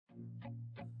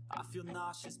I feel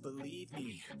nauseous, believe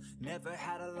me. Never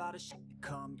had a lot of shit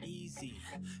come easy.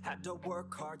 Had to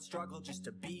work hard, struggle just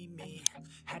to be me.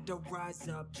 Had to rise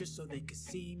up just so they could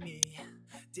see me.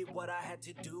 Did what I had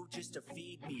to do just to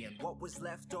feed me, and what was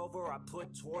left over I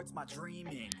put towards my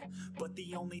dreaming. But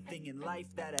the only thing in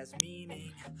life that has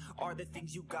meaning are the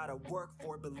things you gotta work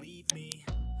for, believe me.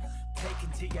 Take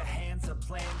into your hands a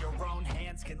plan, your own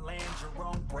hands can land your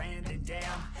own brand. And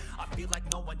damn, I feel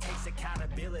like no one takes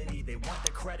accountability. They want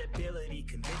the credibility,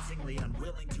 convincingly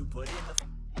unwilling to put in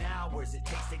the hours it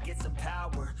takes to get some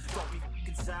power. Don't be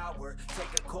fucking sour,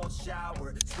 take a cold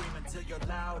shower, scream until you're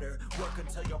louder, work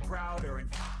until you're prouder, and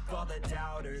all the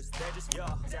doubters, they're just your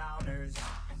downers.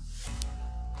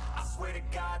 I swear to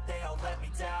God they all let me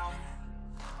down.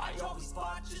 I always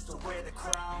fought just to wear the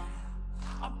crown.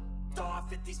 I'm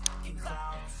off at these fucking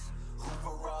clowns who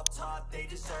were all taught they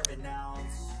deserve an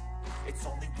ounce. It's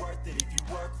only worth it if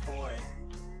you work for it.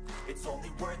 It's only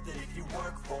worth it if you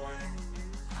work for it.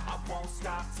 I won't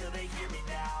stop till they hear me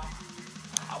now.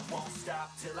 I won't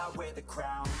stop till I wear the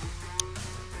crown.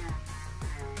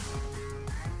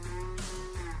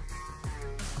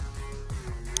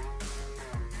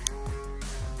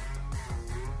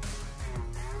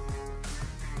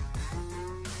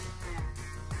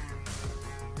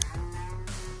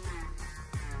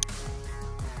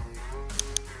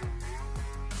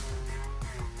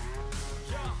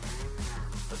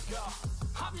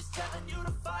 I'm just telling you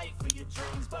to fight for your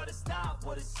dreams, but it's not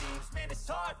what it seems. Man, it's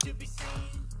hard to be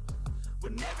seen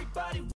when everybody